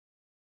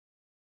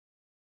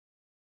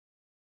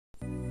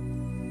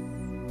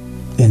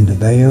In the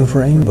Bay of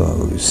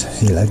Rainbows,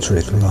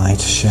 electric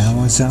light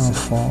showers are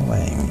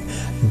falling.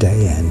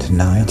 Day and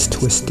night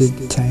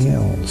twisted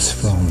tails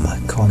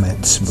from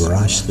comets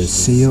brush the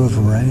sea of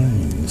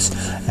rains.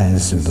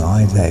 As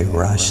by they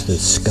rush, the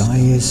sky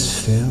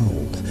is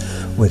filled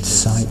with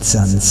sights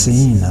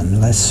unseen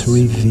unless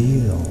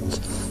revealed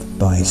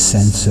by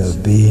sensor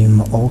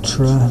beam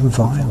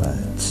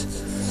ultraviolet.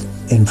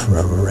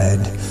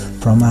 Infrared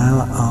from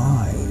our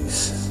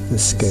eyes, the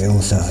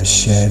scales are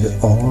shed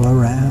all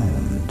around,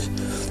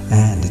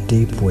 and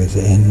deep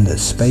within the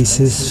space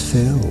is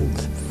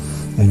filled,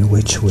 in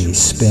which we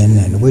spin,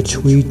 in which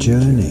we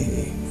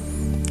journey,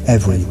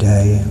 every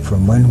day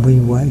from when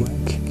we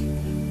wake,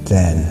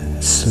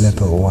 then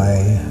slip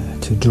away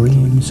to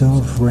dreams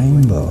of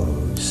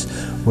rainbows,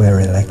 where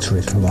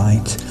electric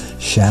light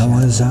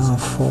showers are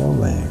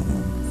falling,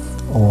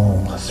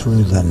 all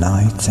through the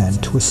night,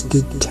 and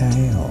twisted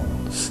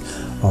tails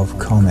of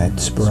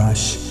comets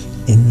brush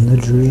in the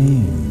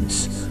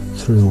dreams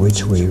through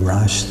which we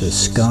rush. The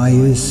sky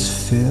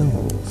is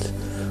filled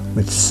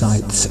with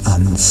sights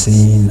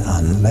unseen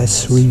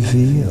unless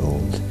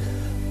revealed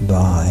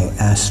by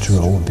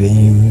astral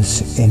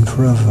beams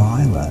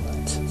infraviolet,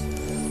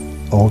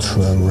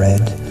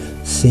 ultra-red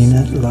seen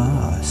at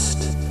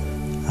last.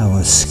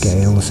 Our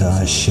scales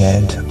are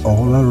shed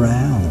all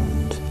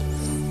around,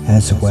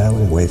 as well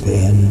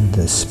within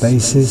the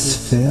space is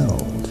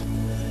filled,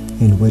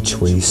 in which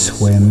we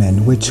swim,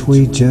 in which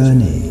we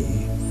journey,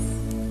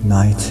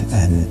 night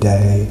and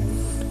day,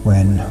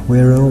 when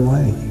we're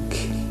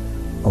awake,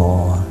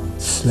 or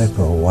slip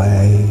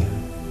away